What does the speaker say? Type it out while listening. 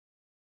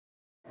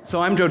So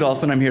I'm Joe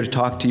Dolson. I'm here to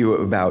talk to you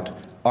about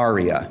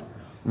ARIA,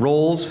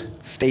 roles,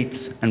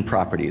 states, and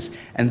properties.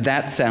 And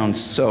that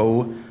sounds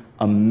so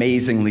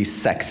amazingly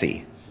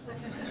sexy.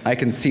 I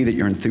can see that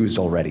you're enthused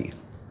already.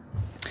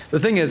 The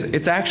thing is,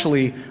 it's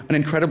actually an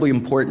incredibly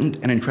important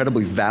and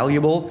incredibly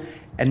valuable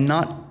and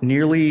not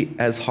nearly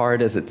as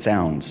hard as it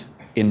sounds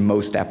in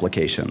most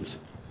applications.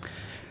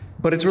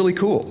 But it's really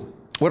cool.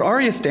 What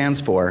ARIA stands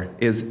for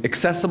is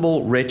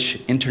Accessible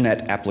Rich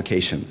Internet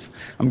Applications.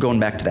 I'm going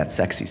back to that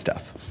sexy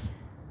stuff.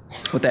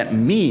 What that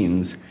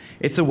means,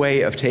 it's a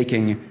way of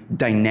taking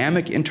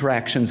dynamic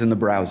interactions in the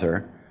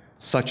browser,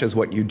 such as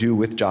what you do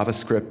with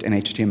JavaScript and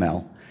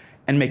HTML,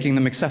 and making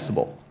them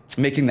accessible,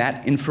 making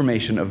that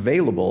information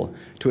available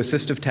to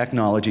assistive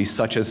technology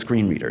such as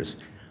screen readers.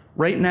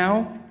 Right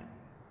now,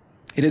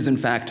 it is in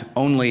fact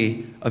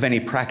only of any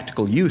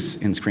practical use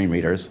in screen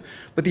readers,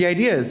 but the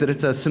idea is that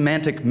it's a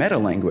semantic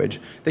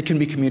meta-language that can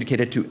be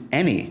communicated to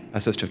any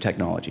assistive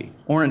technology,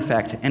 or in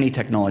fact any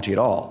technology at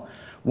all.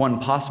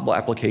 One possible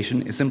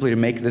application is simply to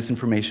make this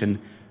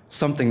information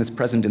something that's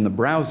present in the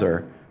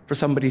browser for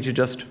somebody to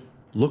just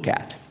look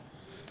at.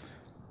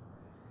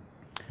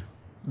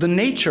 The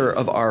nature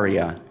of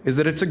ARIA is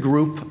that it's a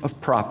group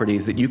of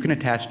properties that you can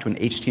attach to an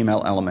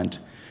HTML element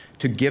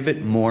to give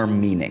it more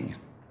meaning.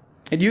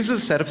 It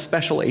uses a set of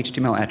special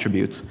HTML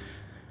attributes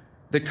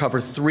that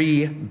cover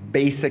three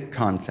basic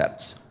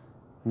concepts.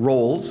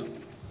 Roles,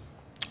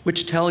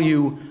 which tell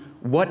you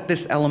what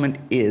this element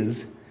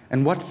is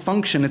and what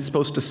function it's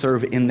supposed to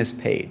serve in this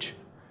page.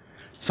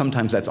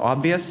 Sometimes that's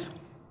obvious,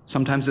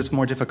 sometimes it's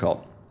more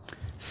difficult.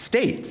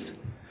 States,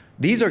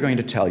 these are going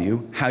to tell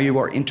you how you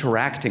are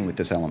interacting with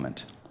this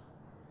element.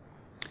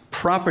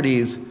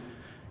 Properties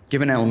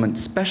give an element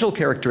special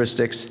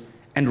characteristics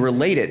and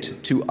relate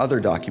it to other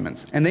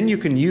documents. And then you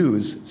can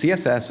use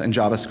CSS and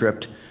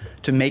JavaScript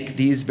to make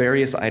these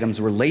various items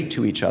relate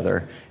to each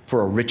other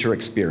for a richer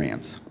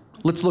experience.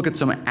 Let's look at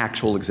some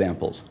actual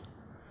examples.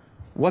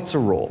 What's a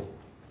role?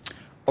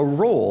 A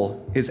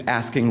role is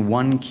asking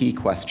one key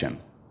question: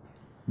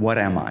 what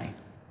am I?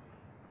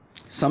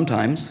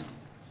 Sometimes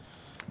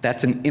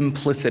that's an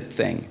implicit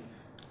thing.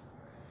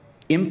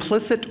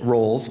 Implicit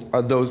roles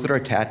are those that are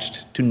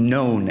attached to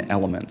known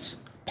elements,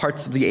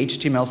 parts of the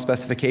HTML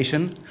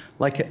specification,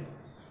 like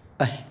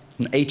an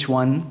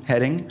H1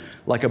 heading,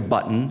 like a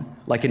button,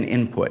 like an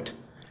input.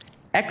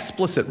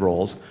 Explicit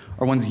roles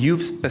are ones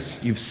you've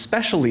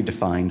specially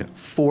defined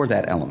for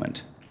that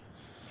element.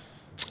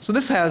 So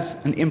this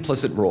has an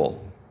implicit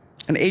role,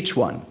 an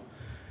H1.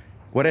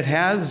 What it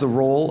has is a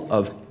role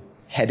of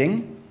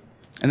heading,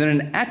 and then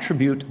an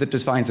attribute that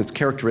defines its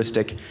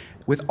characteristic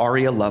with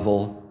ARIA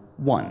level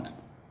 1.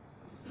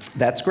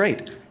 That's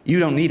great. You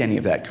don't need any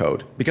of that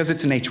code because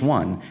it's an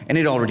H1 and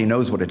it already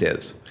knows what it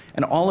is.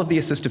 And all of the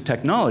assistive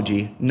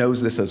technology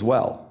knows this as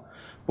well.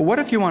 But what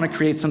if you want to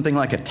create something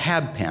like a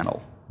tab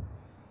panel?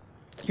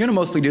 You're going to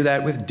mostly do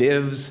that with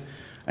divs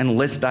and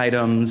list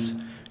items.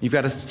 You've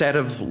got a set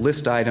of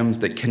list items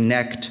that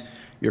connect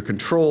your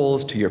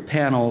controls to your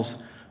panels,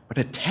 but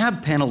a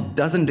tab panel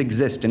doesn't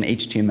exist in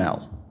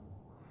HTML.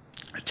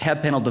 A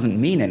tab panel doesn't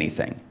mean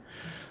anything.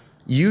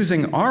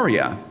 Using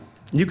ARIA,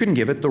 you can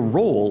give it the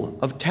role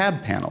of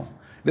tab panel.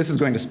 This is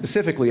going to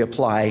specifically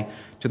apply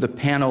to the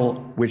panel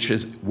which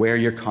is where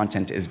your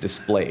content is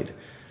displayed.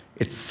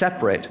 It's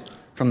separate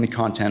from the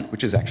content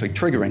which is actually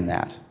triggering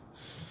that.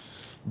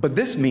 But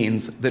this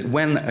means that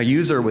when a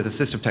user with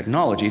assistive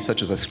technology,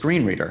 such as a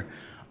screen reader,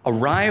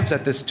 arrives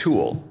at this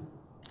tool,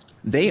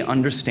 they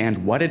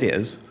understand what it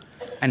is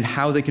and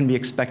how they can be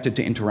expected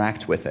to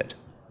interact with it.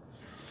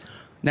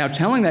 Now,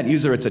 telling that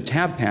user it's a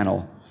tab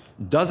panel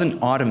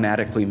doesn't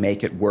automatically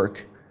make it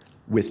work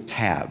with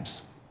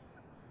tabs.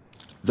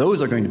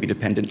 Those are going to be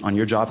dependent on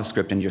your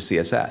JavaScript and your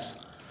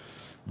CSS.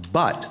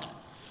 But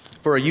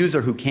for a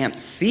user who can't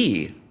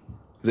see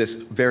this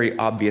very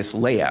obvious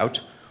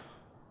layout,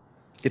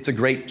 it's a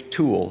great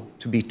tool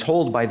to be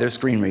told by their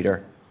screen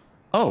reader,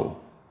 oh,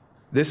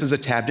 this is a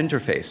tabbed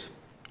interface.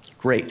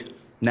 Great.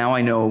 Now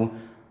I know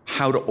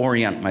how to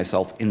orient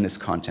myself in this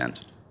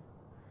content.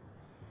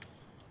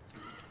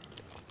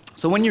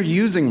 So when you're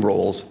using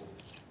roles,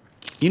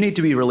 you need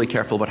to be really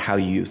careful about how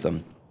you use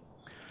them.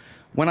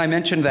 When I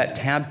mentioned that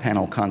tab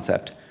panel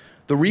concept,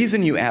 the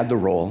reason you add the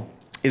role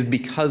is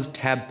because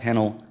tab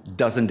panel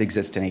doesn't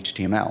exist in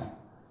HTML.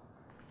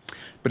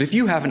 But if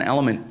you have an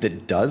element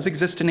that does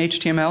exist in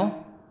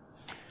HTML,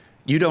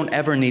 you don't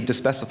ever need to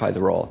specify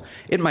the role.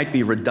 It might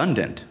be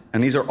redundant,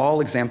 and these are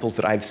all examples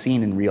that I've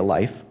seen in real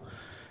life.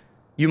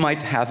 You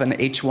might have an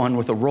H1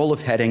 with a role of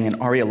heading and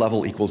ARIA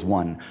level equals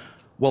 1.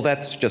 Well,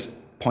 that's just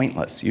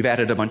pointless. You've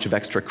added a bunch of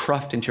extra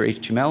cruft into your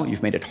HTML,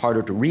 you've made it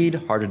harder to read,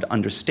 harder to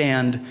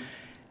understand,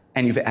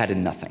 and you've added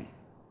nothing.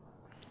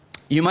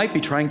 You might be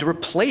trying to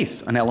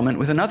replace an element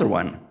with another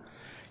one.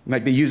 You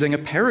might be using a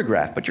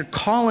paragraph, but you're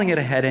calling it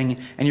a heading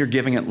and you're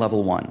giving it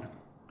level 1.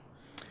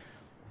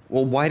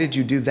 Well, why did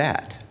you do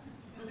that?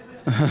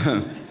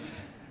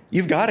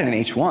 You've got an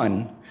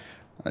H1.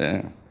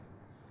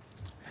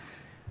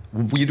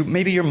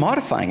 Maybe you're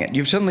modifying it.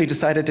 You've suddenly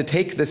decided to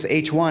take this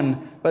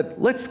H1,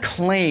 but let's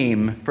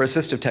claim for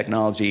assistive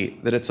technology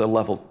that it's a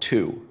level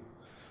 2.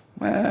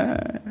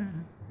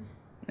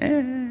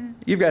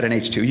 You've got an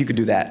H2, you could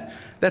do that.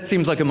 That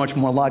seems like a much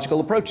more logical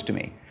approach to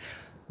me.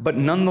 But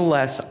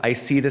nonetheless, I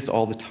see this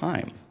all the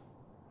time.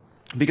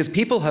 Because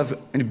people have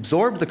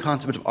absorbed the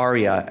concept of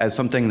ARIA as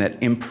something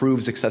that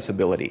improves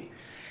accessibility.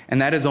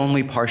 And that is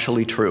only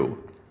partially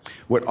true.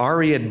 What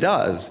ARIA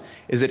does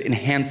is it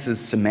enhances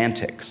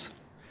semantics.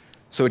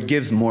 So it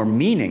gives more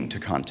meaning to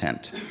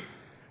content.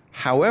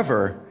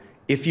 However,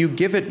 if you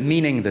give it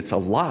meaning that's a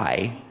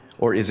lie,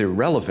 or is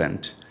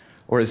irrelevant,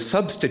 or is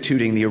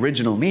substituting the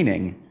original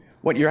meaning,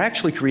 what you're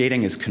actually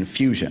creating is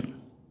confusion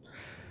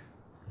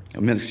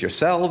amongst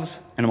yourselves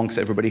and amongst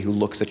everybody who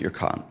looks at your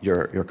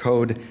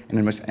code and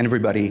amongst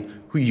everybody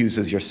who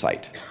uses your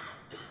site.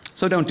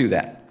 So don't do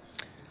that.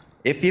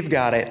 If you've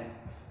got it,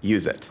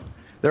 use it.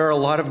 There are a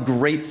lot of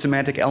great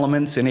semantic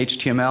elements in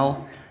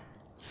HTML.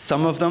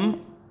 Some of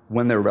them,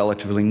 when they're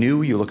relatively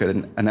new, you look at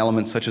an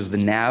element such as the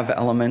nav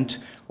element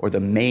or the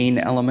main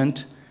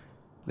element,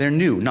 they're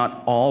new.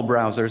 Not all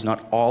browsers,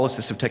 not all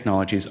assistive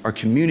technologies are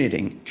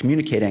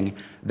communicating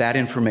that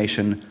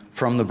information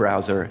from the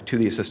browser to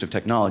the assistive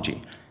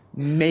technology.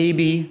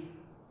 Maybe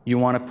you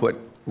want to put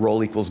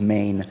role equals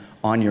main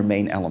on your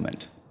main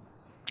element.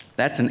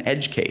 That's an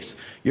edge case.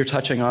 You're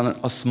touching on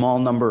a small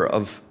number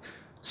of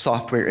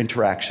software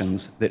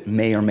interactions that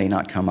may or may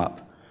not come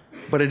up.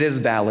 But it is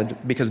valid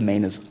because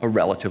main is a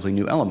relatively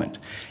new element.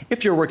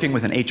 If you're working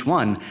with an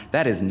H1,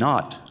 that is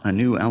not a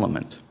new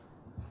element.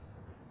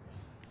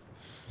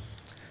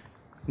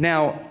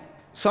 Now,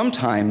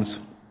 sometimes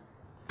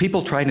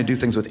people try to do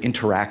things with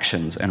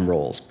interactions and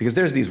roles, because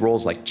there's these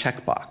roles like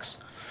checkbox.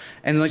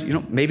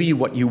 And maybe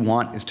what you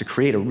want is to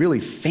create a really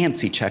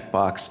fancy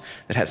checkbox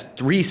that has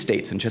 3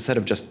 states instead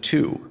of just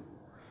 2.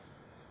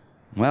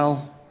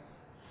 Well,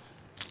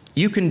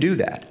 you can do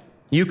that.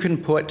 You can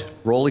put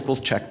role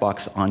equals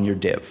checkbox on your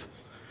div.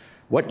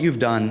 What you've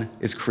done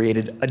is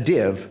created a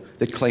div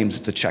that claims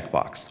it's a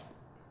checkbox.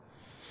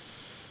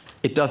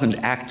 It doesn't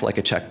act like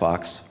a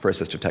checkbox for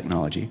assistive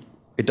technology.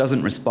 It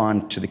doesn't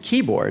respond to the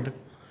keyboard.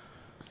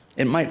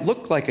 It might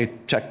look like a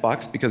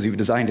checkbox because you've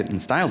designed it and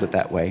styled it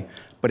that way,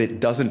 but it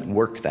doesn't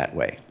work that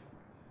way.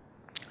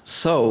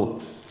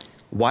 So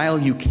while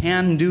you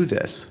can do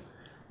this,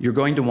 you're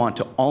going to want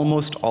to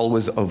almost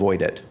always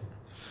avoid it.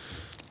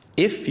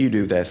 If you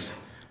do this,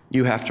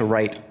 you have to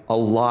write a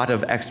lot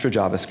of extra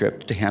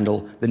JavaScript to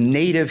handle the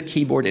native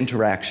keyboard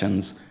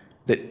interactions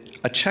that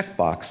a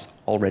checkbox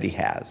already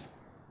has.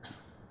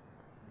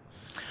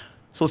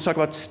 So let's talk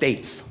about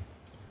states.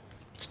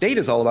 State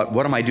is all about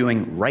what am I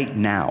doing right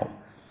now.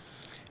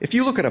 If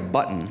you look at a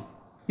button,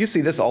 you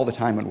see this all the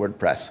time in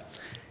WordPress.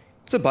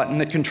 It's a button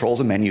that controls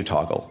a menu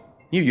toggle.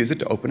 You use it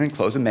to open and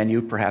close a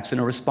menu, perhaps in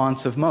a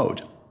responsive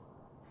mode.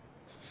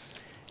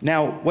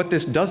 Now, what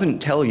this doesn't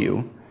tell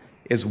you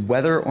is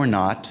whether or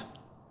not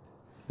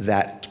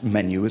that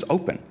menu is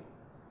open.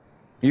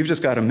 You've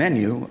just got a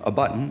menu, a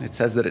button. It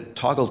says that it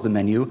toggles the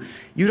menu.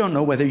 You don't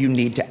know whether you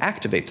need to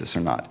activate this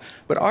or not.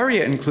 But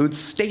ARIA includes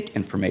state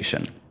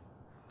information.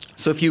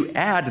 So if you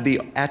add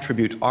the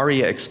attribute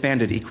ARIA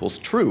expanded equals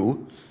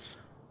true,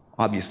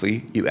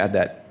 obviously you add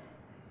that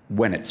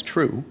when it's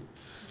true,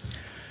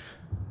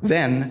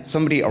 then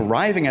somebody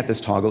arriving at this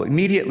toggle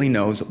immediately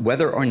knows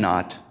whether or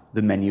not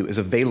the menu is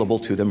available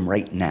to them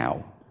right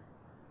now.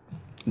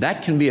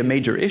 That can be a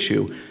major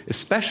issue,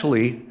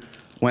 especially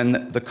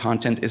when the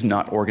content is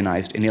not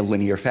organized in a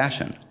linear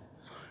fashion.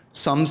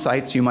 Some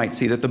sites you might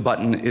see that the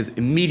button is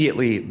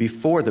immediately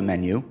before the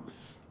menu,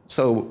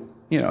 so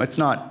it's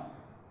not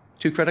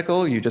too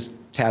critical. You just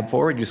tab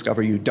forward, you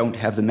discover you don't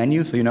have the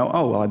menu, so you know,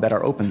 oh, well, I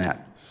better open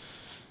that.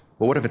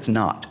 But what if it's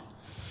not?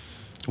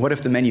 What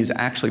if the menu's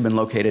actually been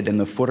located in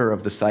the footer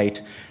of the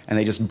site and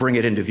they just bring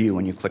it into view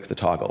when you click the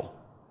toggle?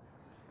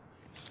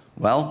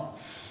 Well,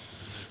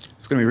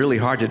 it's going to be really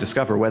hard to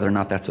discover whether or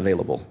not that's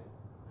available.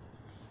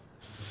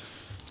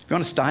 If you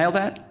want to style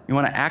that, you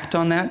want to act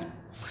on that,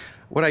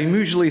 what I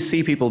usually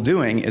see people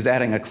doing is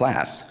adding a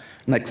class.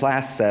 And that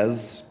class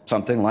says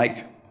something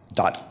like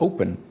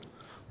 .open.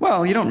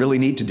 Well, you don't really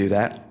need to do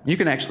that. You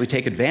can actually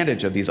take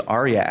advantage of these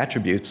ARIA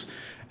attributes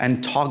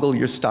and toggle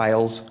your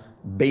styles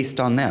based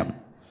on them.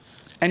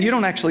 And you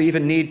don't actually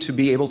even need to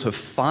be able to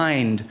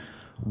find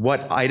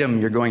what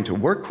item you're going to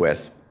work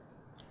with,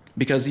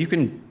 because you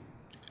can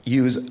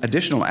use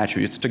additional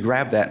attributes to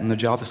grab that in the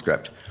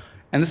JavaScript.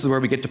 And this is where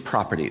we get to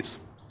properties.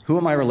 Who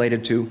am I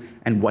related to,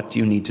 and what do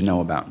you need to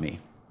know about me?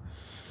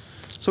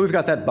 So we've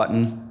got that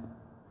button.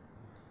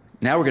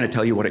 Now we're going to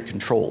tell you what it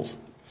controls.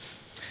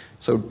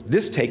 So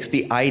this takes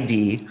the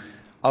ID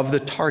of the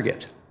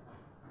target.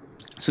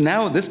 So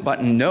now this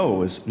button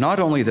knows not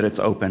only that it's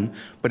open,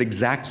 but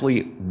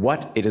exactly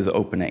what it is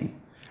opening.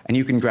 And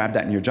you can grab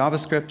that in your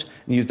JavaScript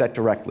and use that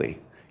directly.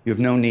 You have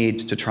no need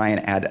to try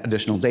and add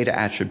additional data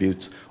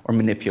attributes or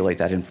manipulate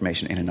that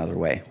information in another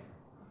way.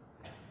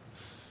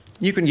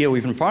 You can go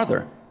even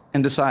farther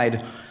and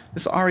decide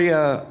this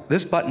ARIA,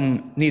 this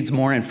button needs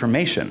more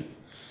information.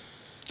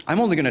 I'm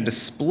only going to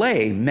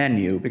display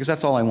menu because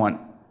that's all I want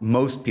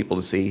most people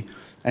to see.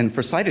 And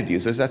for sighted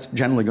users, that's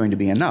generally going to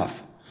be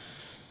enough.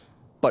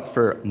 But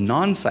for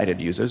non-sighted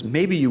users,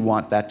 maybe you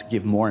want that to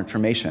give more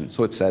information.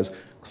 So it says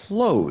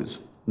close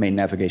main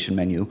navigation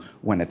menu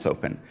when it's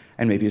open.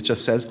 And maybe it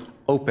just says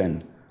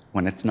open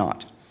when it's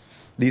not.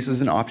 This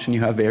is an option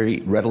you have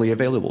very readily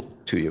available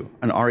to you.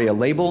 An ARIA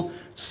label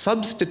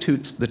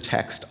substitutes the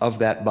text of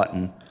that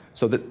button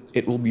so that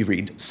it will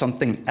read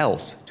something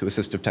else to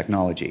assistive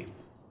technology.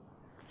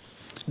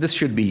 This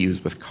should be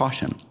used with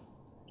caution.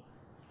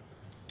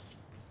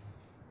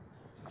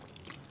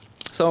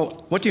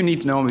 So what you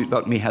need to know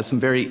about me has some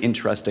very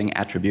interesting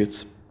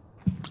attributes.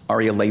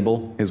 ARIA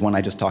label is one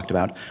I just talked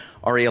about.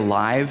 ARIA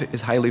Live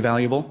is highly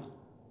valuable.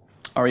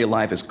 ARIA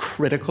Live is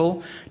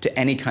critical to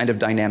any kind of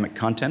dynamic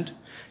content,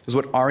 because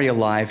what ARIA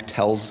Live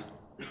tells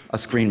a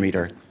screen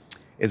reader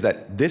is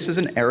that this is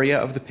an area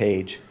of the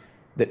page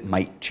that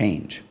might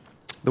change.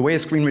 The way a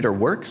screen reader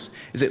works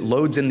is it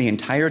loads in the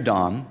entire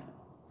DOM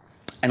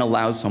and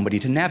allows somebody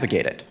to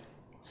navigate it.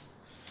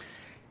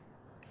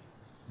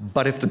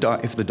 But if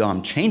the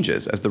DOM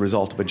changes as the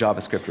result of a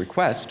JavaScript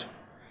request,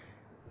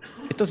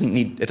 it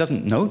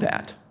doesn't know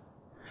that.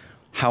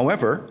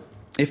 However,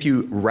 if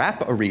you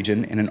wrap a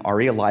region in an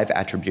ARIA Live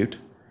attribute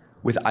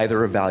with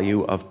either a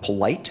value of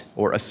polite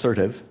or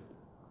assertive,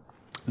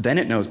 then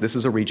it knows this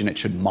is a region it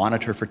should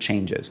monitor for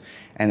changes,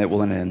 and it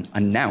will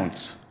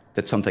announce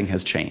that something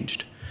has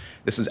changed.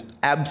 This is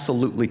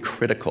absolutely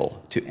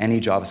critical to any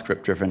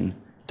JavaScript-driven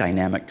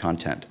dynamic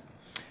content.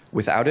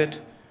 Without it,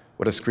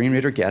 what a screen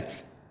reader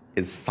gets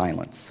is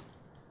silence,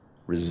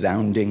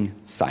 resounding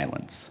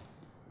silence.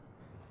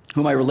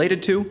 Who am I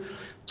related to?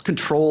 It's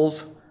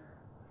controls.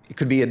 It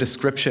could be a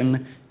description.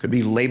 It could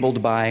be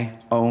labeled by,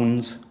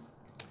 owns.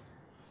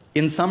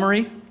 In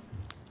summary,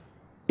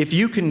 if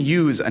you can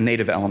use a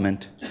native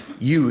element,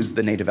 use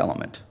the native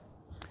element.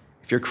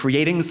 If you're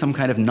creating some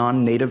kind of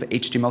non-native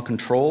HTML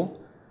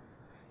control,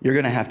 you're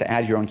going to have to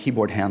add your own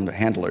keyboard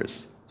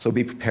handlers, so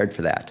be prepared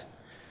for that.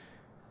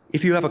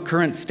 If you have a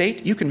current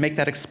state, you can make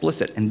that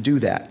explicit and do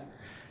that.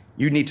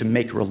 You need to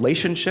make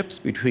relationships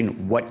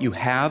between what you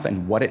have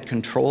and what it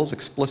controls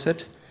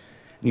explicit.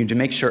 You need to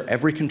make sure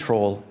every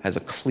control has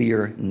a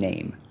clear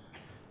name.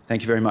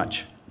 Thank you very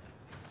much.